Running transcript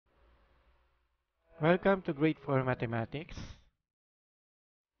Welcome to Grade 4 Mathematics.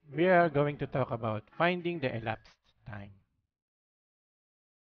 We are going to talk about finding the elapsed time.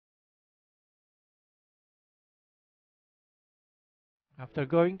 After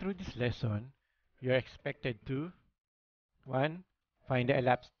going through this lesson, you are expected to 1. Find the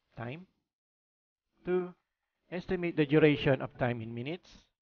elapsed time. 2. Estimate the duration of time in minutes.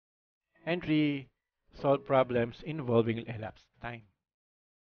 And 3. Solve problems involving elapsed time.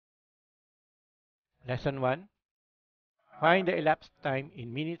 Lesson 1. Find the elapsed time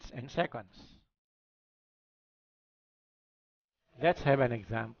in minutes and seconds. Let's have an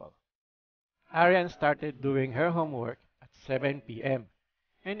example. Ariane started doing her homework at 7 p.m.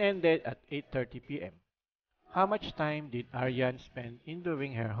 and ended at 8:30 p.m. How much time did Ariane spend in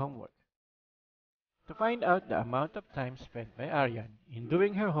doing her homework? To find out the amount of time spent by Ariane in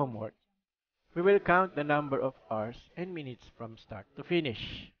doing her homework, we will count the number of hours and minutes from start to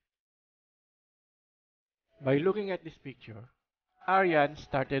finish. By looking at this picture, Ariane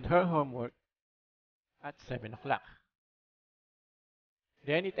started her homework at 7 o'clock.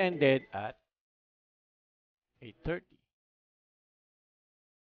 Then it ended at 8:30.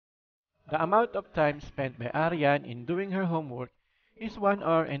 The amount of time spent by Ariane in doing her homework is 1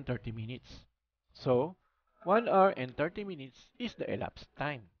 hour and 30 minutes. So, 1 hour and 30 minutes is the elapsed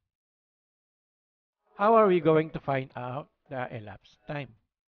time. How are we going to find out the elapsed time?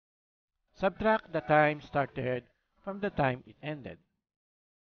 Subtract the time started from the time it ended.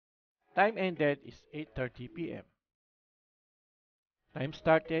 Time ended is 8:30 p.m. Time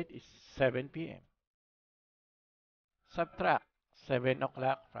started is 7 p.m. Subtract 7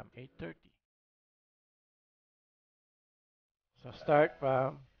 o'clock from 8:30. So start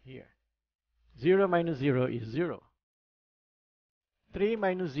from here. 0 minus 0 is 0. 3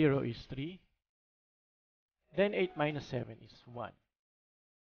 minus 0 is 3. Then 8 minus 7 is 1.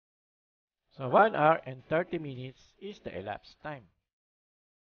 So 1 hour and 30 minutes is the elapsed time.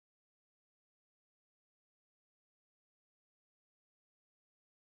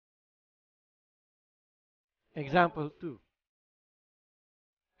 Example 2.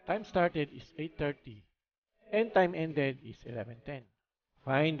 Time started is 8:30 and time ended is 11:10.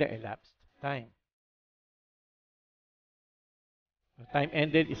 Find the elapsed time. So time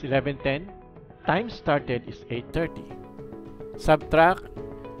ended is 11:10. Time started is 8:30. Subtract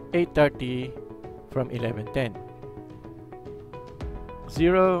 8:30 from 11:10.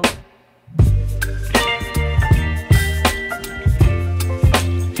 0.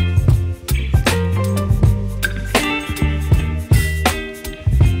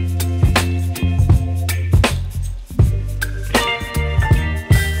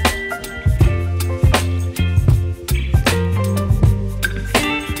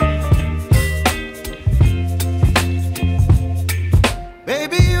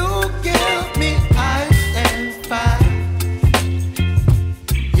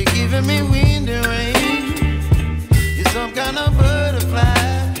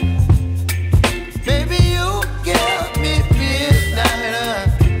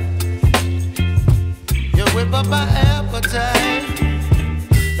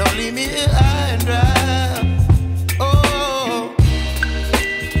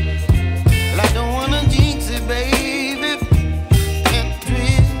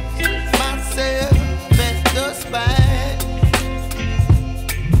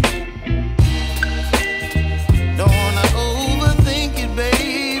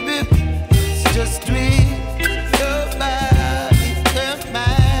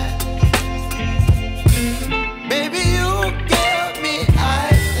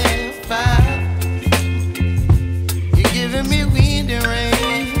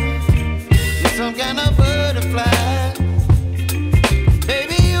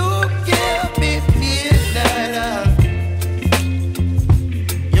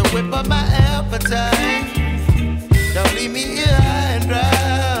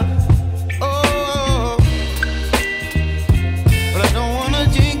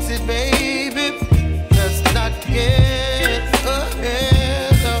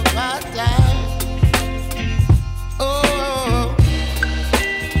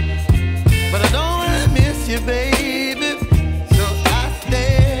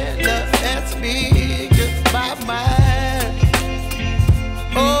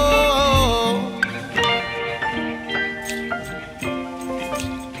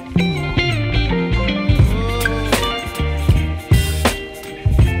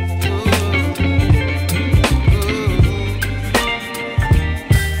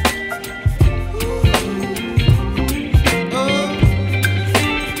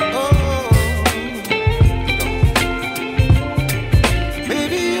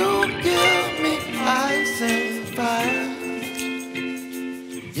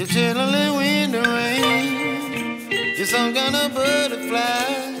 some kind of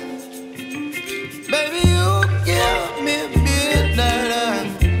butterfly. Baby, you give me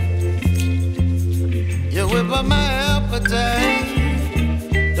midnight. You whip up my appetite.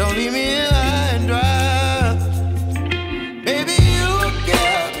 Don't leave me here high and dry. Baby, you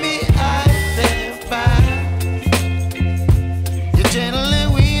give me ice and fire. You're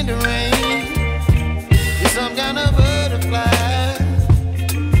channeling wind and rain. You're some kind of butterfly.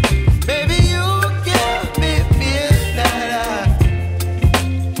 Baby, you give me midnight.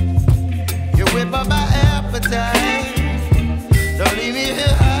 You whip up my appetite. Don't leave me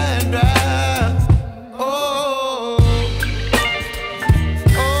here high and dry.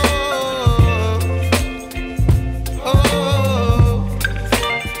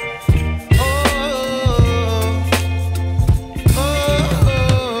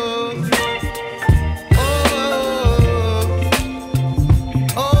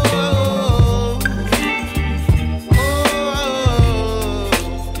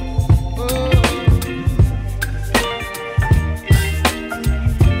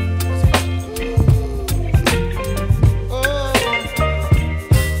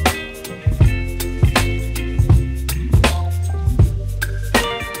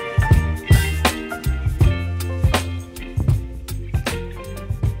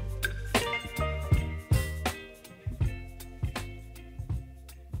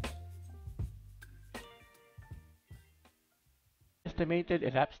 Estimated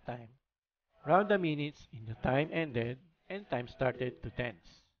elapsed time. Round the minutes in the time ended and time started to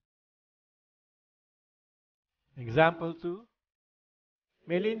tens. Example 2.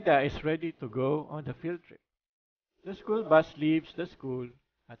 Melinda is ready to go on the field trip. The school bus leaves the school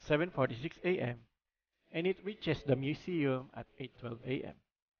at 7:46 a.m. and it reaches the museum at 8:12 a.m.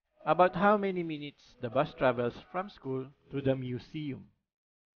 About how many minutes the bus travels from school to the museum?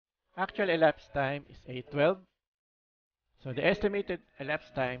 Actual elapsed time is 8:12. So the estimated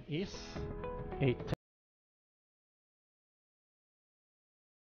elapsed time is 8:10.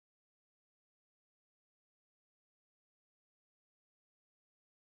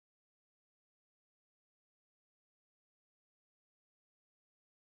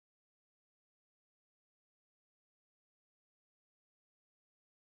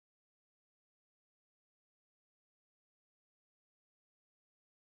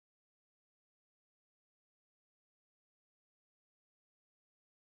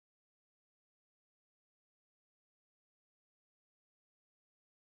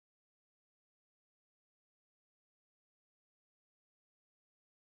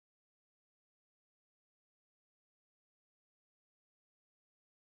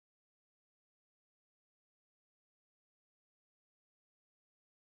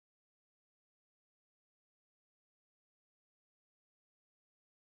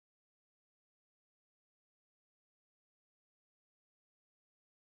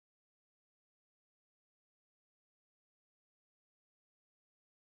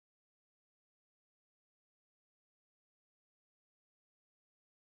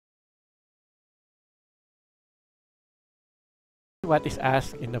 What is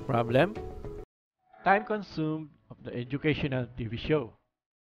asked in the problem? Time consumed of the educational TV show.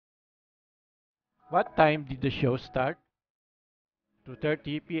 What time did the show start?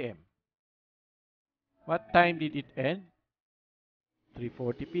 2:30 p.m. What time did it end?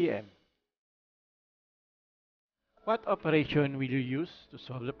 3:40 p.m. What operation will you use to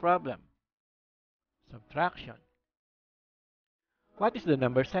solve the problem? Subtraction. What is the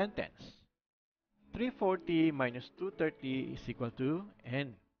number sentence? 340 minus 230 is equal to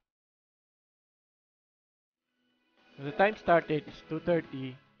n. So the time started is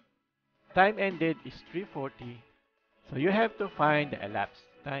 2:30, time ended is 3:40, so you have to find the elapsed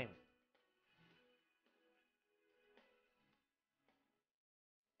time.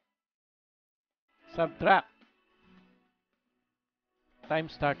 Subtract time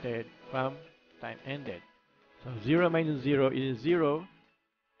started from time ended. So 0 minus 0 is 0,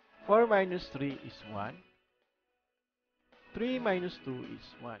 4 minus 3 is 1, 3 minus 2 is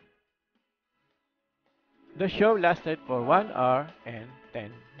 1. The show lasted for 1 hour and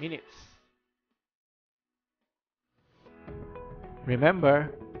 10 minutes. Remember,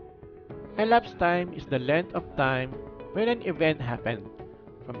 elapsed time is the length of time when an event happened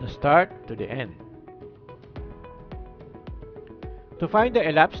from the start to the end. To find the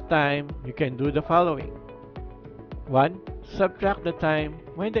elapsed time, you can do the following. 1. Subtract the time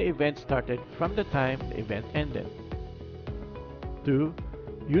when the event started from the time the event ended. 2.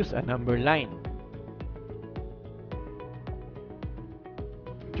 Use a number line.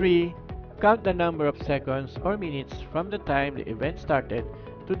 3. Count the number of seconds or minutes from the time the event started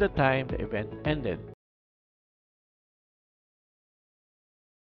to the time the event ended.